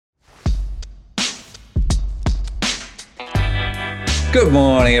Good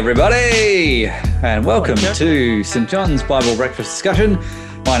morning, everybody, and welcome to St. John's Bible Breakfast Discussion.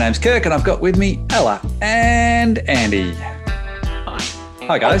 My name's Kirk, and I've got with me Ella and Andy. Hi.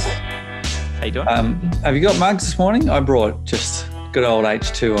 Hi, guys. How you doing? Have you got mugs this morning? I brought just good old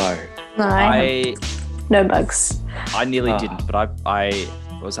H2O. No, no mugs. I nearly didn't, but I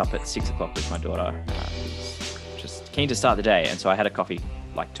was up at 6 o'clock with my daughter, just keen to start the day, and so I had a coffee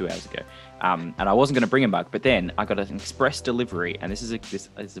like 2 hours ago. And I wasn't going to bring a mug, but then I got an express delivery, and this is a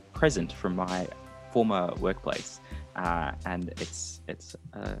present from my former workplace, and it's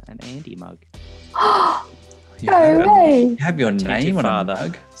an Andy mug. No way! You have your name on a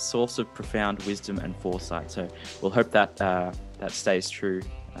mug. Source of profound wisdom and foresight. So we'll hope that that stays true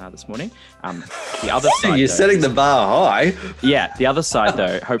this morning. The other side, you're setting the bar high. Yeah, the other side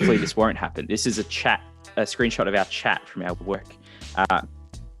though. Hopefully this won't happen. This is a screenshot of our chat from our work.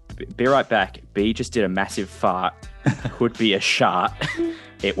 Be right back. B just did a massive fart. Could be a shart.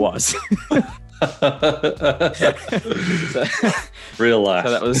 It was. Real life.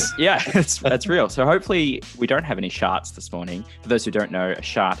 So that was, that's real. So hopefully we don't have any sharts this morning. For those who don't know, a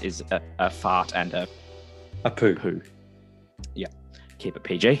shart is a fart and a poo. Yeah. Keep it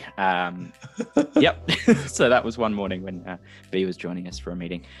PG. Yep. So that was one morning when B was joining us for a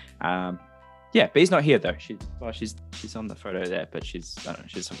meeting. Yeah, B's not here though. She's on the photo there, but she's somewhere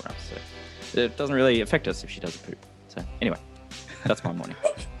else. So it doesn't really affect us if she does a poop. So anyway, that's my morning.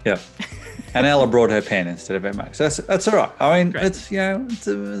 Yeah, and Ella brought her pen instead of her mug. So that's all right. I mean, Great. it's it's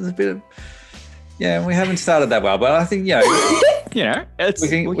a bit of we haven't started that well, but I think we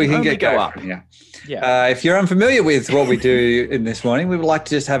can get go going. up. Yeah. If you're unfamiliar with what we do in this morning, we would like to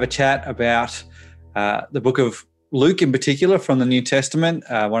just have a chat about the book of Luke in particular from the New Testament,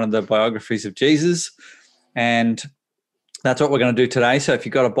 one of the biographies of Jesus. And that's what we're going to do today. So if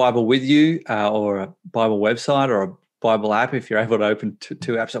you've got a Bible with you or a Bible website or a Bible app, if you're able to open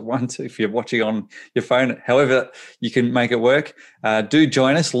two apps at once, if you're watching on your phone, however you can make it work, do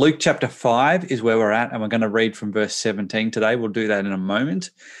join us. Luke chapter 5 is where we're at, and we're going to read from verse 17 today. We'll do that in a moment.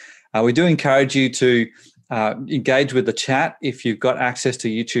 We do encourage you to engage with the chat. If you've got access to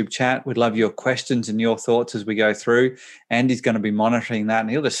YouTube chat, we'd love your questions and your thoughts as we go through. Andy's going to be monitoring that, and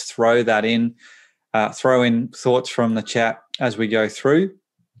he'll just throw in thoughts from the chat as we go through.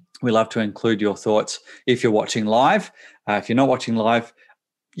 We love to include your thoughts if you're watching live. If you're not watching live,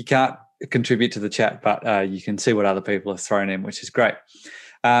 you can't contribute to the chat, but you can see what other people have thrown in, which is great.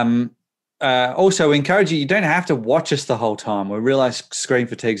 Also, we encourage you don't have to watch us the whole time. We realize screen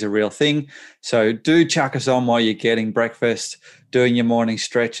fatigue is a real thing. So do chuck us on while you're getting breakfast, doing your morning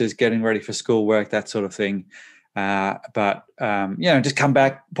stretches, getting ready for schoolwork, that sort of thing. But just come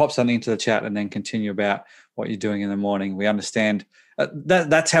back, pop something into the chat, and then continue about what you're doing in the morning. We understand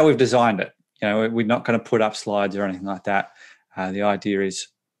that's how we've designed it. We're not going to put up slides or anything like that. The idea is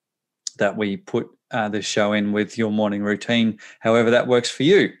that we put this show in with your morning routine, however that works for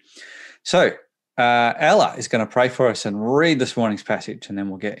you. So Ella is going to pray for us and read this morning's passage, and then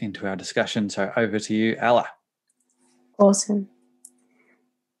we'll get into our discussion. So over to you, Ella. Awesome.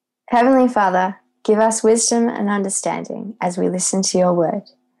 Heavenly Father, give us wisdom and understanding as we listen to your word.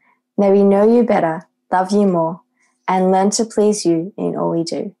 May we know you better, love you more, and learn to please you in all we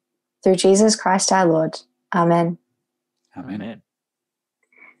do. Through Jesus Christ our Lord. Amen. Amen.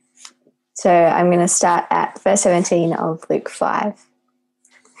 So I'm going to start at verse 17 of Luke 5.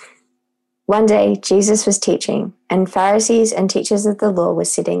 One day, Jesus was teaching, and Pharisees and teachers of the law were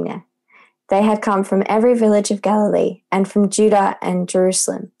sitting there. They had come from every village of Galilee and from Judah and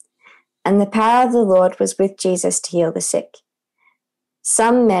Jerusalem, and the power of the Lord was with Jesus to heal the sick.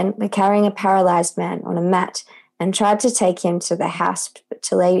 Some men were carrying a paralyzed man on a mat and tried to take him to the house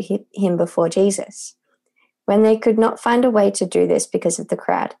to lay him before Jesus. When they could not find a way to do this because of the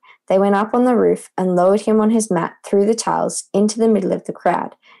crowd, they went up on the roof and lowered him on his mat through the tiles into the middle of the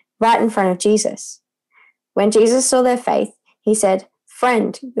crowd, right in front of Jesus. When Jesus saw their faith, he said,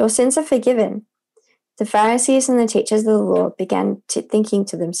 "Friend, your sins are forgiven." The Pharisees and the teachers of the law began thinking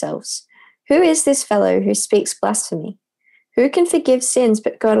to themselves, "Who is this fellow who speaks blasphemy? Who can forgive sins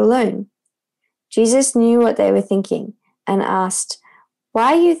but God alone?" Jesus knew what they were thinking and asked,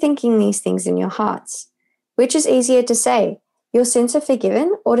 "Why are you thinking these things in your hearts? Which is easier to say, 'Your sins are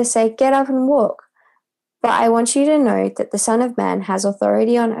forgiven,' or to say, 'Get up and walk'? But I want you to know that the Son of Man has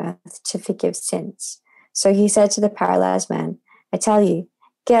authority on earth to forgive sins." So he said to the paralyzed man, "I tell you,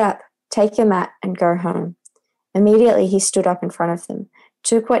 get up, take your mat, and go home." Immediately he stood up in front of them,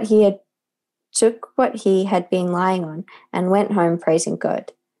 took what he had been lying on, and went home praising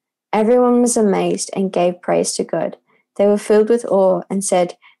God. Everyone was amazed and gave praise to God. They were filled with awe and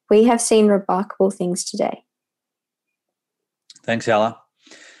said, "We have seen remarkable things today." Thanks, Ella.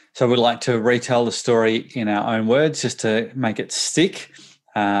 So we'd like to retell the story in our own words just to make it stick.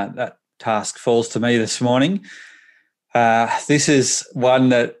 That task falls to me this morning. This is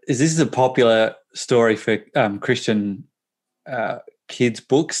a popular story for Christian kids'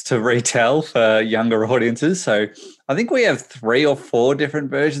 books to retell for younger audiences. So I think we have 3 or 4 different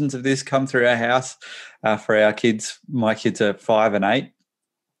versions of this come through our house for our kids. My kids are 5 and 8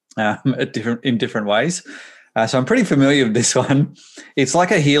 in different ways. So I'm pretty familiar with this one. It's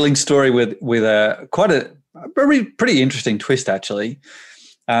like a healing story with a pretty interesting twist, actually.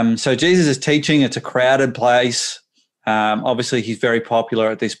 So Jesus is teaching. It's a crowded place. Obviously, he's very popular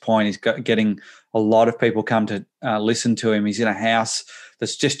at this point. He's getting a lot of people come to listen to him. He's in a house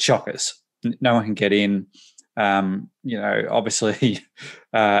that's just chockers. No one can get in. Obviously,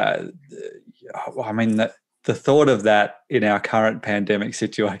 the thought of that in our current pandemic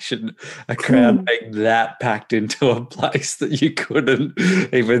situation, a crowd being that packed into a place that you couldn't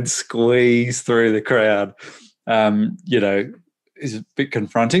even squeeze through the crowd, is a bit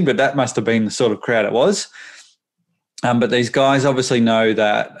confronting, but that must have been the sort of crowd it was. But these guys obviously know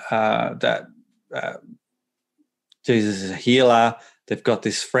that Jesus is a healer. They've got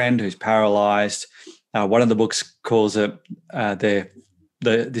this friend who's paralyzed. One of the books calls it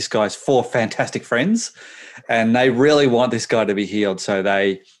this guy's 4 fantastic friends, and they really want this guy to be healed. So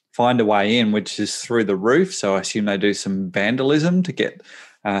they find a way in, which is through the roof. So I assume they do some vandalism to get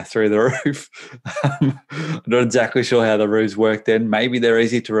through the roof. I'm not exactly sure how the roofs work then. Maybe they're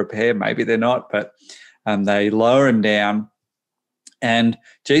easy to repair, maybe they're not, but they lower him down. And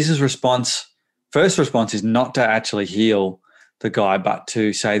Jesus' first response is not to actually heal the guy, but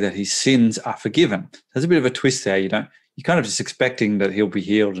to say that his sins are forgiven. There's a bit of a twist there. You're kind of just expecting that he'll be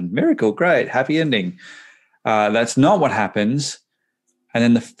healed and miracle, great, happy ending. That's not what happens. And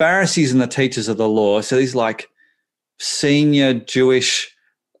then the Pharisees and the teachers of the law, so these like senior Jewish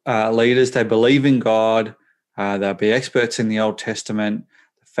leaders, they believe in God. They'll be experts in the Old Testament.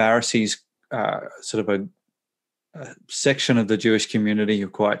 The Pharisees, sort of a section of the Jewish community who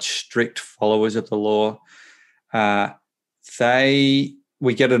are quite strict followers of the law.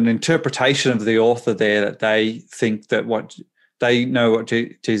 We get an interpretation of the author there that they think that what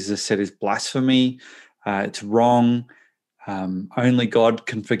Jesus has said is blasphemy. It's wrong. Only God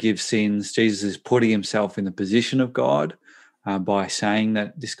can forgive sins. Jesus is putting himself in the position of God by saying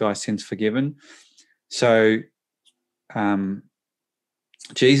that this guy's sin's forgiven. So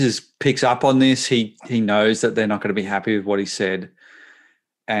Jesus picks up on this. He knows that they're not going to be happy with what he said.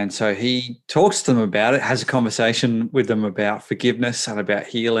 And so he talks to them about it, has a conversation with them about forgiveness and about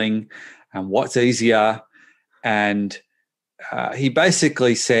healing and what's easier. And he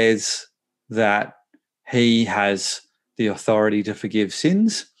basically says that he has the authority to forgive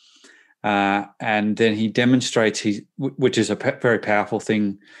sins. And then he demonstrates which is a very powerful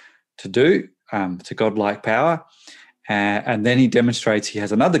thing to do, to godlike power. And then he demonstrates he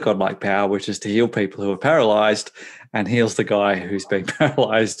has another godlike power, which is to heal people who are paralyzed, and heals the guy who's been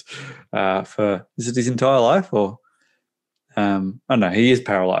paralyzed for, is it his entire life? Or, I don't know, he is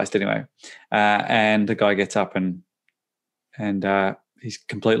paralyzed anyway. And the guy gets up and he's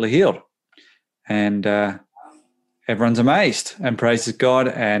completely healed. And everyone's amazed and praises God,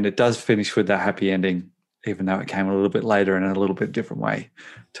 and it does finish with that happy ending, even though it came a little bit later in a little bit different way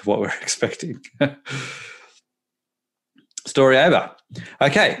to what we're expecting. Story over.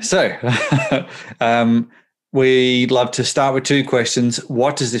 Okay, so we love to start with 2 questions.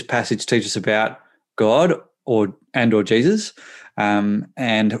 What does this passage teach us about God or Jesus?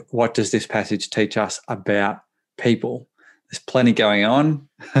 And what does this passage teach us about people? There's plenty going on.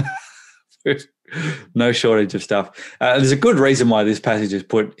 No shortage of stuff. There's a good reason why this passage is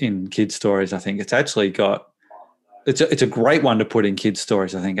put in kids' stories. I think it's actually it's a great one to put in kids'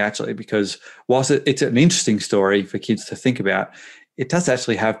 stories, I think, actually, because whilst it's an interesting story for kids to think about, it does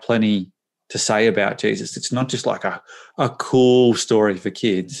actually have plenty to say about Jesus. It's not just like a cool story for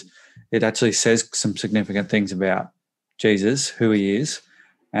kids. It actually says some significant things about Jesus, who he is,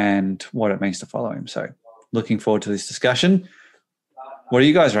 and what it means to follow him. So looking forward to this discussion. What do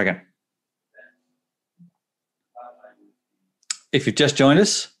you guys reckon? If you've just joined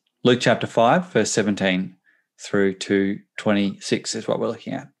us, Luke chapter 5, verse 17 through to 26 is what we're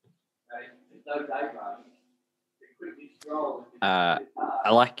looking at. I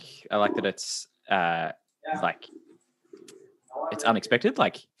like that it's like it's unexpected.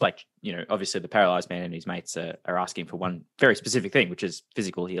 Like obviously the paralyzed man and his mates are asking for one very specific thing, which is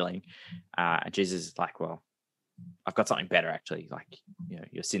physical healing. And Jesus is like, well, I've got something better actually. Like,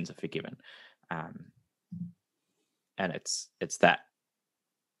 your sins are forgiven. And it's that,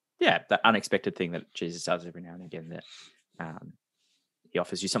 that unexpected thing that Jesus does every now and again that he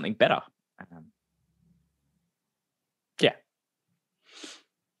offers you something better. Yeah.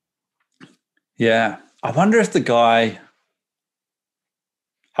 Yeah. I wonder how the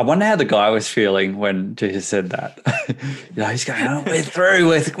guy was feeling when Jesus said that. He's going, oh, we're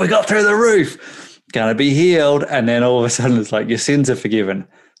through. We got through the roof. Going to be healed. And then all of a sudden it's like, your sins are forgiven.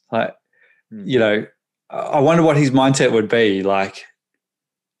 Like, I wonder what his mindset would be. Like,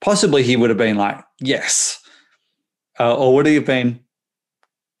 possibly he would have been like, yes. Or would he have been,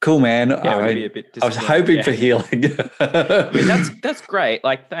 cool, man. Yeah, I was hoping for healing. I mean, that's great.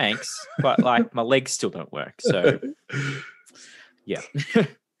 Like, thanks. But like my legs still don't work. So yeah.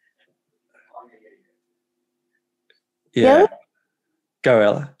 Yeah. Go,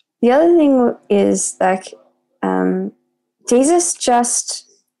 Ella. The other thing is like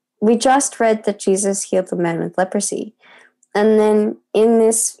we just read that Jesus healed the man with leprosy. And then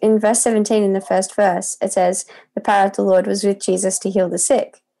in verse 17, in the first verse, it says, the power of the Lord was with Jesus to heal the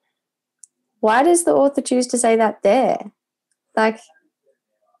sick. Why does the author choose to say that there? Like,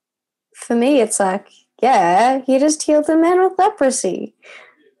 for me, it's like, yeah, he just healed the man with leprosy.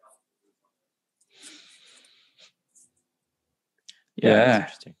 Yeah. That's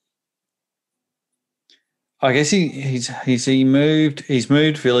interesting. I guess he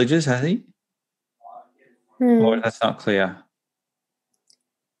moved villages, has he? Or that's not clear.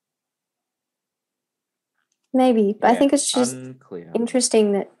 Maybe, but I think it's just unclear.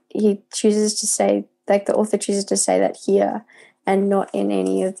 Interesting that he chooses to say, like the author chooses to say that here and not in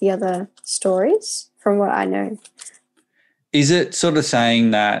any of the other stories, from what I know. Is it sort of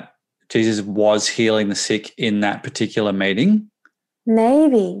saying that Jesus was healing the sick in that particular meeting?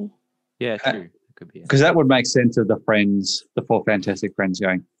 Maybe. Yeah, true. Could be. Because that would make sense of the four fantastic friends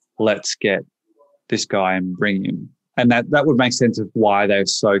going, let's get this guy and bring him. And that would make sense of why they're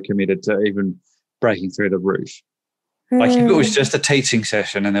so committed to even breaking through the roof. Like if it was just a teaching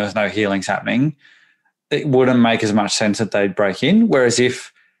session and there was no healings happening, it wouldn't make as much sense that they'd break in. Whereas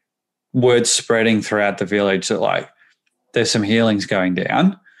if word's spreading throughout the village that like there's some healings going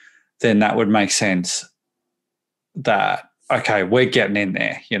down, then that would make sense that, okay, we're getting in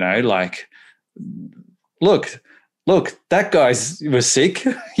there, like, look, that guy was sick,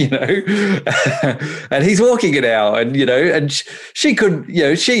 and he's walking it out, and, and she could,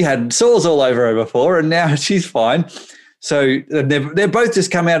 she had sores all over her before and now she's fine. So they're both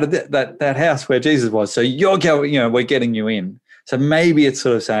just come out of that house where Jesus was. So you're going, we're getting you in. So maybe it's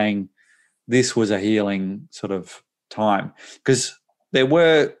sort of saying this was a healing sort of time, because there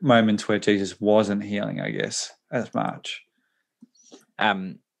were moments where Jesus wasn't healing, I guess, as much.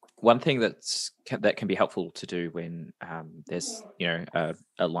 One thing that can be helpful to do when there's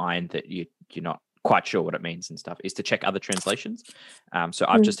a line that you're not quite sure what it means and stuff is to check other translations. So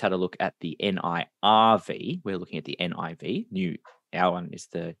I've just had a look at the NIRV. We're looking at the NIV. Our one is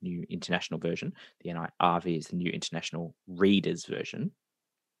the New International Version. The NIRV is the New International Reader's Version.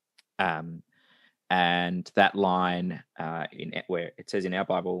 And that line where it says in our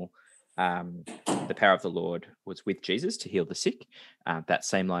Bible, the power of the Lord was with Jesus to heal the sick. That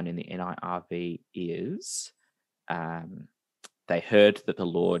same line in the NIRV is, they heard that the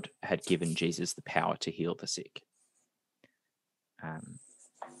Lord had given Jesus the power to heal the sick.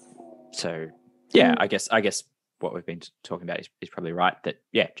 So, yeah, I guess what we've been talking about is probably right. That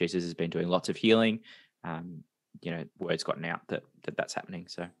Jesus has been doing lots of healing. Word's gotten out that's happening.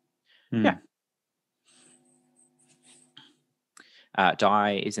 So, yeah.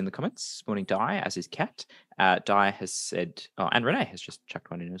 Di is in the comments. Morning, Di, as is Kat. Di has said, and Renee has just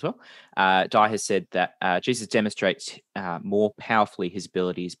chucked one in as well. Di has said that Jesus demonstrates more powerfully his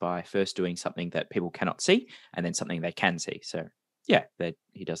abilities by first doing something that people cannot see and then something they can see. So,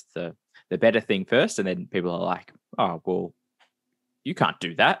 he does the better thing first, and then people are like, oh, well, you can't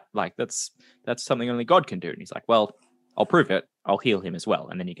do that. Like, that's something only God can do. And he's like, well, I'll prove it. I'll heal him as well,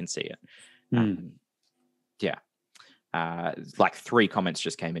 and then you can see it. Like 3 comments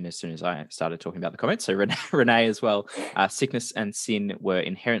just came in as soon as I started talking about the comments. So Renee as well. Sickness and sin were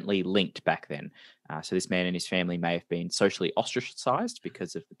inherently linked back then. So this man and his family may have been socially ostracized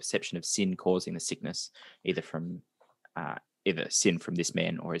because of the perception of sin causing the sickness, either sin from this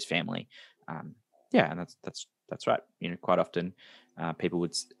man or his family. And that's right. Quite often people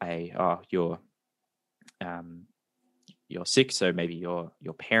would say, "Oh, you're sick, so maybe your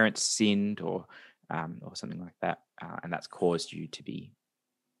parents sinned or something like that, and that's caused you to be,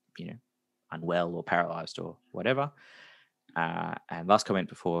 unwell or paralyzed or whatever." And last comment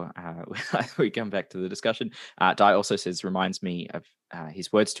before we come back to the discussion, Di also says, reminds me of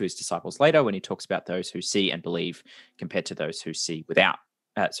his words to his disciples later when he talks about those who see and believe compared to those who see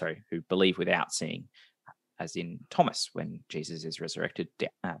who believe without seeing. as in Thomas, when Jesus is resurrected.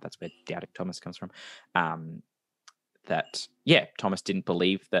 That's where doubting Thomas comes from. Thomas didn't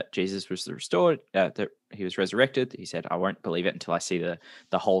believe that Jesus was restored, that he was resurrected. He said, I won't believe it until I see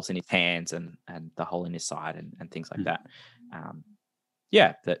the holes in his hands and the hole in his side and things like that.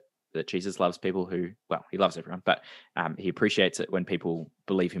 That Jesus loves people who, well, he loves everyone, but he appreciates it when people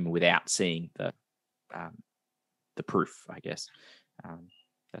believe him without seeing the proof, I guess.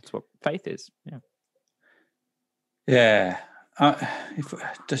 That's what faith is. Yeah.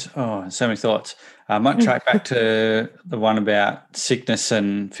 So many thoughts. I might track back to the one about sickness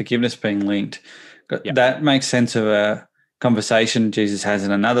and forgiveness being linked. That makes sense of a conversation Jesus has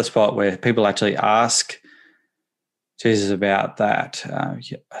in another spot where people actually ask Jesus about that.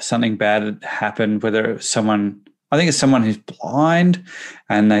 Something bad had happened, whether it was someone, I think it's someone who's blind,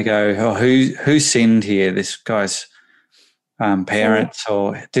 and they go, oh, who sinned here? This guy's parents,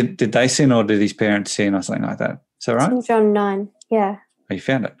 or did they sin, or did his parents sin, or something like that? Is that right? It's in John 9, yeah. Oh, you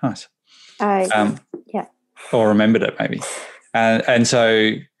found it. Nice. Yeah. Or remembered it maybe. And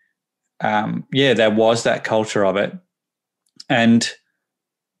so, there was that culture of it. And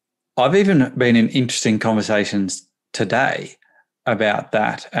I've even been in interesting conversations today about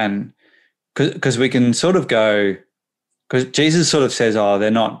that. And because we can sort of go, because Jesus sort of says, oh, they're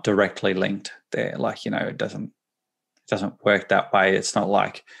not directly linked there. Like, it doesn't work that way. It's not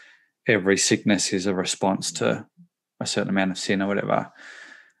like every sickness is a response to a certain amount of sin or whatever.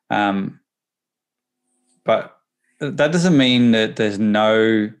 But that doesn't mean that there's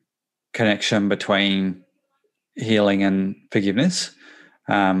no connection between healing and forgiveness,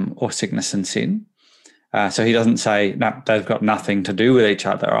 or sickness and sin. So he doesn't say, no, they've got nothing to do with each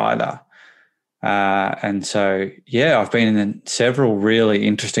other either. And so, I've been in several really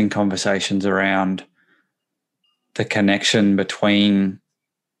interesting conversations around the connection between,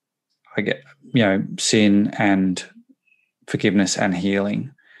 sin and forgiveness and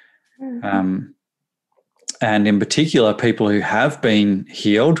healing. And in particular, people who have been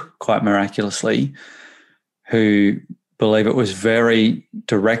healed quite miraculously, who believe it was very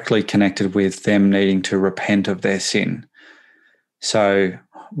directly connected with them needing to repent of their sin. So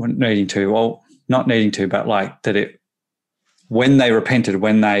not needing to, but like that when they repented,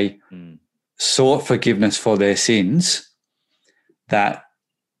 when they sought forgiveness for their sins, that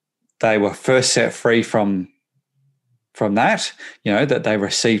they were first set free from that, that they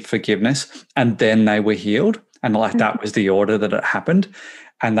received forgiveness and then they were healed. And like that was the order that it happened.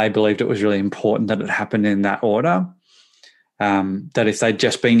 And they believed it was really important that it happened in that order. That if they'd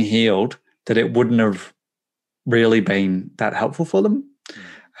just been healed, that it wouldn't have really been that helpful for them.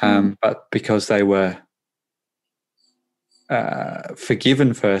 But because they were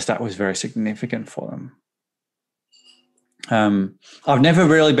forgiven first, that was very significant for them. I've never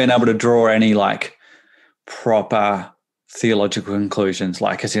really been able to draw any like proper theological conclusions,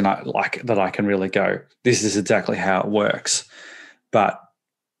 like as in like that I can really go, this is exactly how it works. But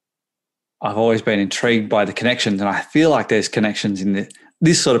I've always been intrigued by the connections, and I feel like there's connections in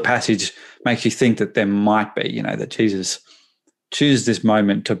this sort of passage. Makes you think that there might be, that Jesus chooses this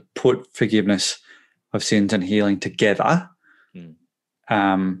moment to put forgiveness of sins and healing together.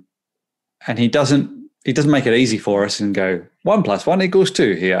 And he doesn't make it easy for us and go 1 + 1 =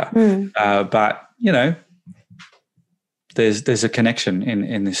 2 here. But there's a connection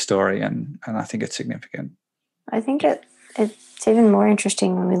in this story, and I think it's significant. I think it's even more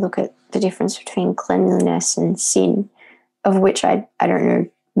interesting when we look at the difference between cleanliness and sin, of which I don't know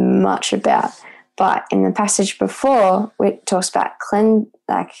much about. But in the passage before, it talks about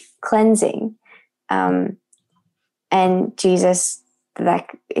cleansing, and Jesus,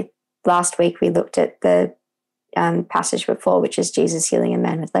 last week we looked at the passage before, which is Jesus healing a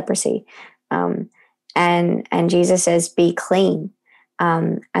man with leprosy, and Jesus says, "Be clean,"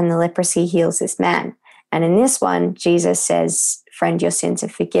 and the leprosy heals this man. And in this one, Jesus says, "Friend, your sins are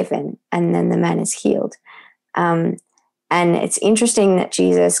forgiven," and then the man is healed. And it's interesting that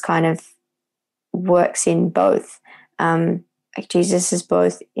Jesus kind of works in both. Like Jesus is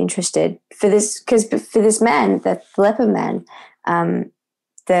both interested for this, because for this man, the leper man,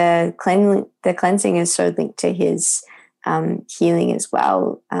 the cleansing is so linked to his healing as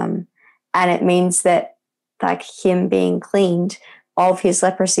well, and it means that like him being cleaned of his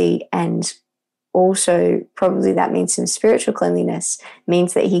leprosy, and also probably that means some spiritual cleanliness,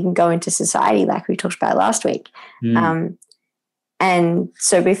 means that he can go into society like we talked about last week. And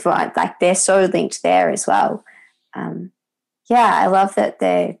so before, like they're so linked there as well. I love that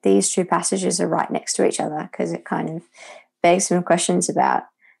these two passages are right next to each other, because it kind of begs some questions about,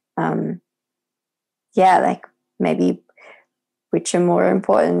 like maybe which are more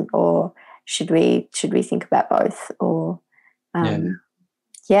important, or should we think about both? Or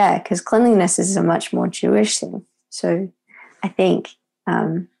because cleanliness is a much more Jewish thing. So I think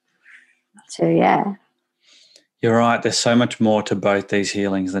You're right. There's so much more to both these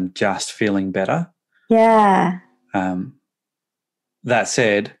healings than just feeling better. Yeah. That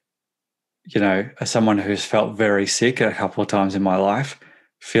said, as someone who's felt very sick a couple of times in my life,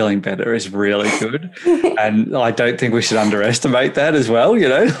 feeling better is really good. And I don't think we should underestimate that as well,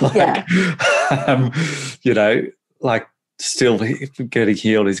 still getting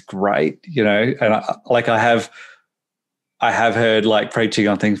healed is great, and I have heard preaching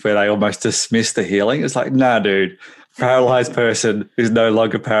on things where they almost dismiss the healing. It's like, nah, dude, paralyzed person is no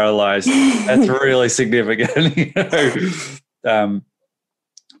longer paralyzed. That's really significant,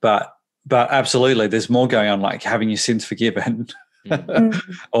 But absolutely, there's more going on, like having your sins forgiven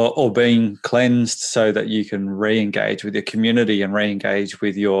or being cleansed so that you can re-engage with your community and re-engage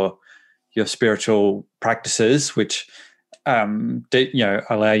with your spiritual practices, which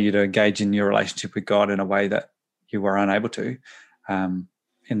allow you to engage in your relationship with God in a way that you were unable to.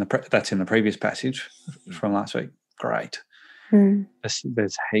 That's in the previous passage from last week. Great.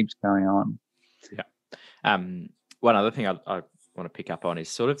 There's heaps going on. Yeah. One other thing I want to pick up on is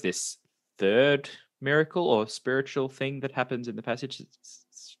sort of this third miracle or spiritual thing that happens in the passage.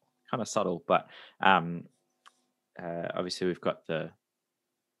 It's kind of subtle, but obviously we've got the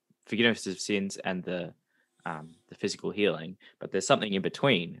forgiveness of sins and the physical healing, but there's something in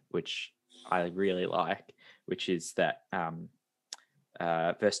between which I really like, which is that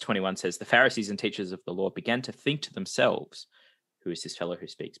verse 21 says, the Pharisees and teachers of the law began to think to themselves, who is this fellow who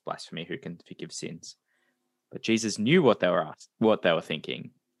speaks blasphemy, who can forgive sins? But Jesus knew what they were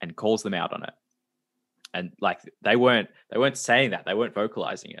thinking and calls them out on it. And they weren't saying that, they weren't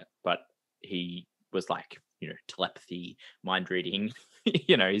vocalizing it, but he was telepathy, mind reading,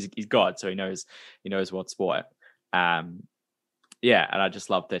 he's God, so he knows what's what. And I just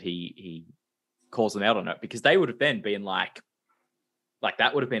love that he calls them out on it, because they would have then been like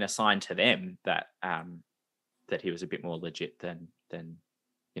that would have been a sign to them that that he was a bit more legit than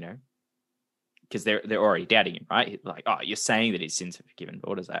because they're already doubting him, right? Like, oh, you're saying that his sins are forgiven, but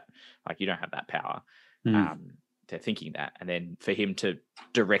what is that? You don't have that power. They're thinking that, and then for him to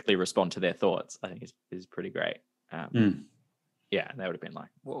directly respond to their thoughts, I think is pretty great. And they would have been like,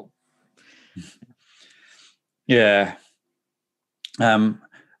 whoa. Yeah. I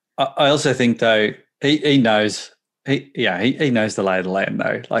also think though he knows he knows the lay of the land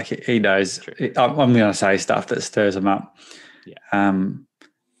though. He knows. I'm going to say stuff that stirs him up. Yeah.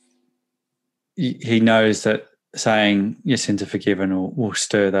 He knows that saying your sins are forgiven will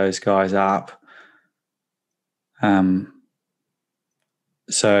stir those guys up.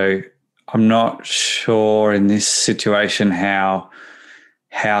 So I'm not sure in this situation how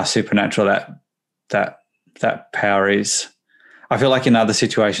supernatural that power is. I feel like in other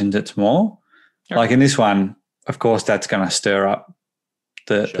situations it's more. Sure. Like in this one, of course, that's going to stir up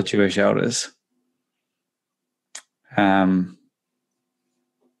the Jewish elders. Sorry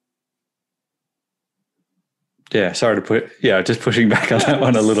to just pushing back on that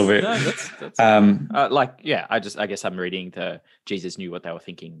one a little bit. No, that's I guess I'm reading the Jesus knew what they were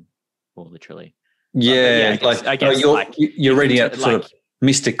thinking more literally. Yeah, you're reading it sort of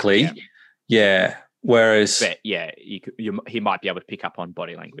mystically. Yeah. Whereas, but he might be able to pick up on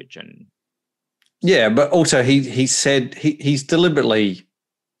body language and. Yeah, but also he said he's deliberately.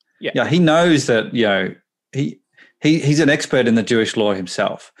 Yeah, he knows that he's an expert in the Jewish law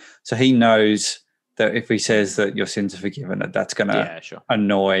himself, so he knows that if he says that your sins are forgiven, that's going to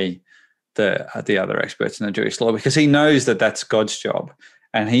annoy the other experts in the Jewish law, because he knows that that's God's job,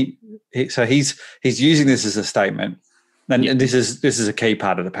 and so he's using this as a statement. And this is a key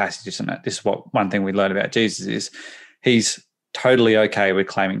part of the passage, isn't it? This is one thing we learn about Jesus is he's totally okay with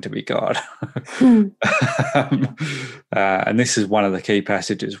claiming to be God. And this is one of the key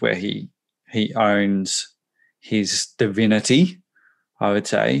passages where he owns his divinity, I would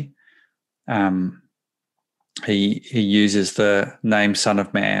say. He uses the name Son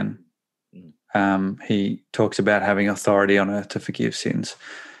of Man. He talks about having authority on earth to forgive sins.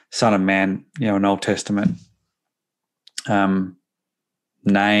 Son of Man, an Old Testament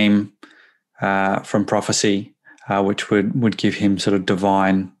name from prophecy, which would give him sort of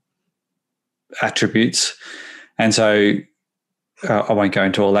divine attributes. And so I won't go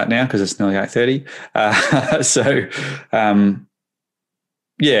into all that now because it's nearly 8:30.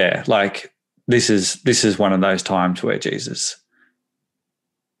 This is one of those times where Jesus,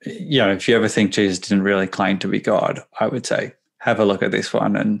 if you ever think Jesus didn't really claim to be God, I would say have a look at this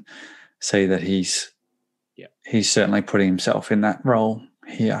one and see that he's certainly putting himself in that role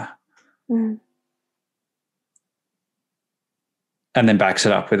here. Mm. And then backs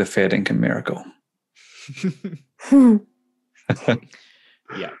it up with a fair dinkum miracle.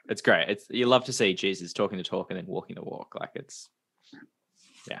 Yeah, it's great. You love to see Jesus talking the talk and then walking the walk. Like it's,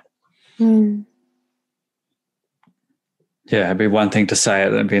 yeah. Mm. Yeah, it'd be one thing to say it,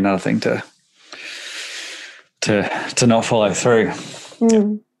 and it'd be another thing to not follow through.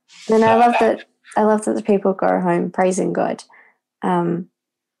 Mm. And I love that. I love that the people go home praising God.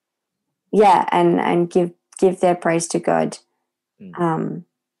 Yeah, and give their praise to God.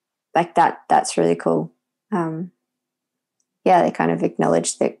 Like that. That's really cool. Yeah, they kind of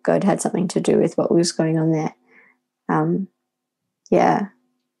acknowledged that God had something to do with what was going on there. Yeah.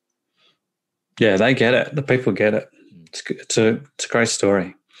 Yeah, they get it. The people get it. It's a great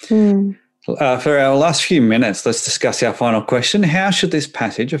story. Mm. For our last few minutes, let's discuss our final question. How should this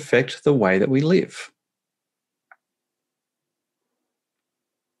passage affect the way that we live?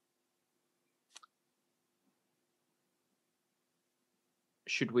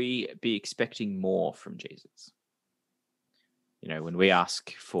 Should we be expecting more from Jesus? You know, when we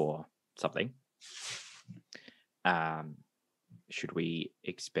ask for something, should we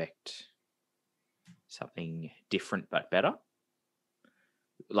expect something different but better?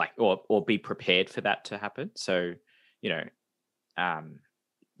 Like, or be prepared for that to happen. So, you know,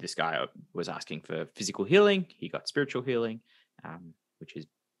 this guy was asking for physical healing. He got spiritual healing, which is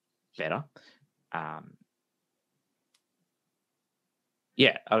better.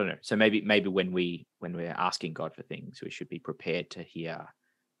 Yeah, I don't know. So maybe when we're asking God for things, we should be prepared to hear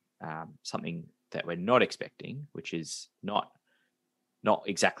something that we're not expecting, which is not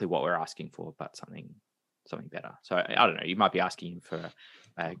exactly what we're asking for, but something better. So I don't know. You might be asking him for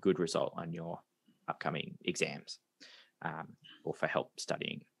a good result on your upcoming exams, or for help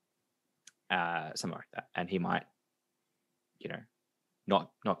studying, something like that, and he might, you know,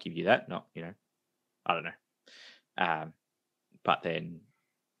 not give you that. Not, you know, I don't know. But then,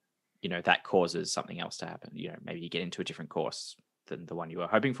 you know, that causes something else to happen. You know, maybe you get into a different course than the one you were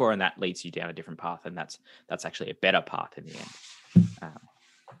hoping for, and that leads you down a different path, and that's actually a better path in the end.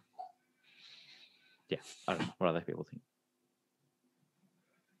 Yeah, I don't know what other people think.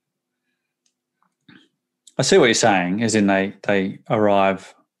 I see what you're saying, as in they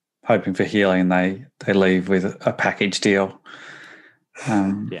arrive hoping for healing, they leave with a package deal.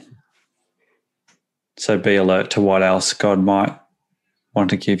 Yeah. So be alert to what else God might want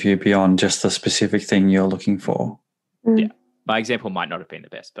to give you beyond just the specific thing you're looking for. Mm. Yeah. My example might not have been the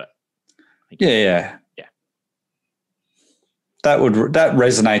best, but yeah. That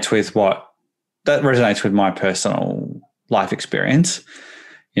resonates with my personal life experience.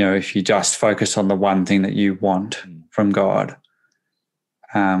 You know, if you just focus on the one thing that you want from God,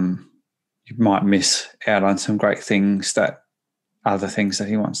 you might miss out on some great things, other things that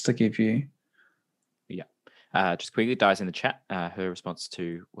he wants to give you. Yeah. Just quickly, dies in the chat, her response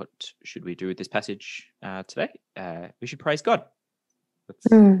to what should we do with this passage today? We should praise God. That's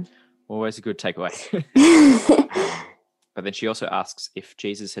always a good takeaway. But then she also asks, if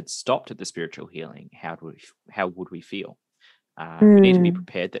Jesus had stopped at the spiritual healing, how would we feel? We need to be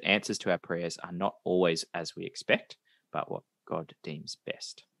prepared that answers to our prayers are not always as we expect, but what God deems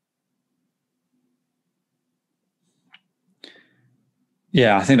best.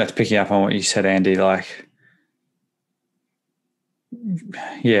 Yeah, I think that's picking up on what you said, Andy. Like,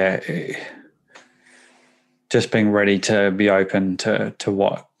 yeah, just being ready to be open to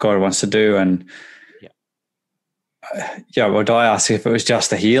what God wants to do. And well, I asked if it was just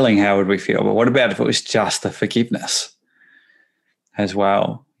the healing, how would we feel? But what about if it was just the forgiveness as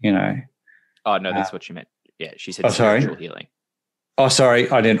well? You know. Oh no, that's what she meant. Yeah, she said spiritual healing. Oh, sorry,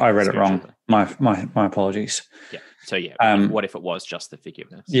 I read it wrong. My apologies. Yeah. So what if it was just the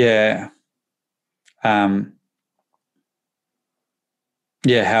forgiveness? Yeah.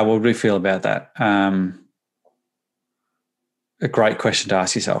 Yeah, how would we feel about that? A great question to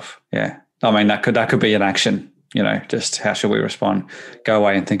ask yourself. Yeah. I mean, that could be an action, you know, just how should we respond? Go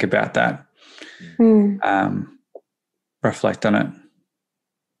away and think about that. Reflect on it.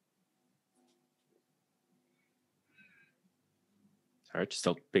 Sorry, just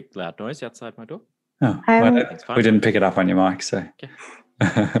a big loud noise outside my door. Oh, we didn't pick it up on your mic, so. Okay.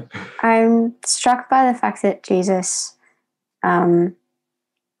 I'm struck by the fact that Jesus kind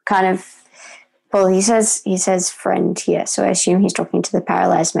of, well, he says friend here, so I assume he's talking to the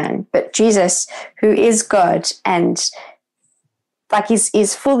paralyzed man. But Jesus, who is God and like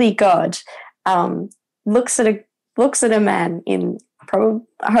is fully God, looks at a man in probably,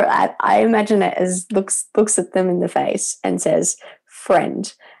 I imagine it as looks at them in the face and says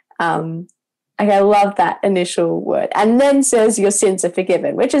friend, and Like, I love that initial word. And then says your sins are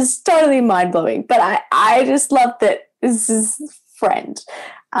forgiven, which is totally mind-blowing. But I just love that this is friend.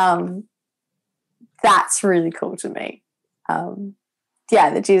 That's really cool to me.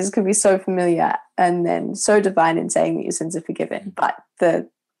 That Jesus could be so familiar and then so divine in saying that your sins are forgiven. But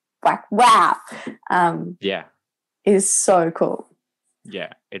wow. Is so cool.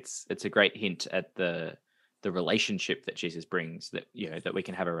 Yeah, it's a great hint at the relationship that Jesus brings, that that we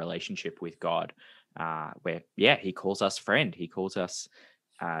can have a relationship with God, where he calls us friend, he calls us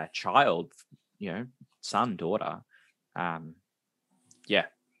child, son, daughter.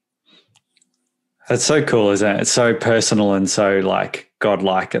 That's so cool, isn't it? It's so personal and so like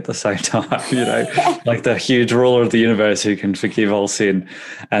godlike at the same time, like the huge ruler of the universe who can forgive all sin.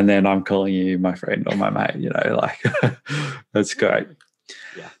 And then I'm calling you my friend or my mate, like that's great.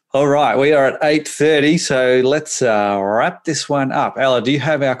 Yeah. All right. We are at 8:30. So let's wrap this one up. Ella, do you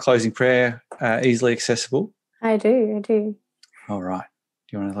have our closing prayer easily accessible? I do. All right.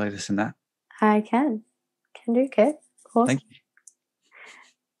 Do you want to lead us in that? I can do, Kurt. Of course. Thank you.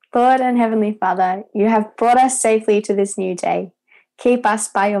 Lord and Heavenly Father, you have brought us safely to this new day. Keep us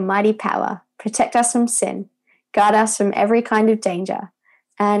by your mighty power. Protect us from sin. Guard us from every kind of danger.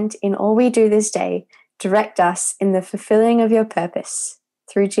 And in all we do this day, direct us in the fulfilling of your purpose.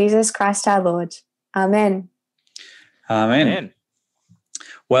 Through Jesus Christ our Lord. Amen. Amen.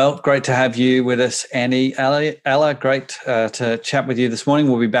 Well, great to have you with us, Annie. Ella, great to chat with you this morning.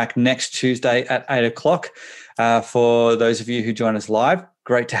 We'll be back next Tuesday at 8:00. For those of you who join us live,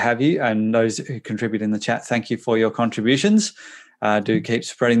 great to have you. And those who contribute in the chat, thank you for your contributions. Do keep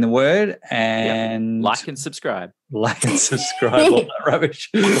spreading the word and like and subscribe. All that rubbish.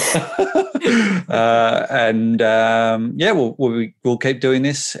 We'll keep doing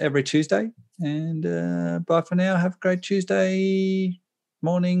this every Tuesday. And bye for now. Have a great Tuesday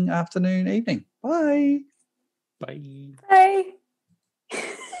morning, afternoon, evening. Bye. Bye.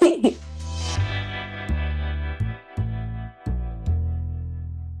 Bye.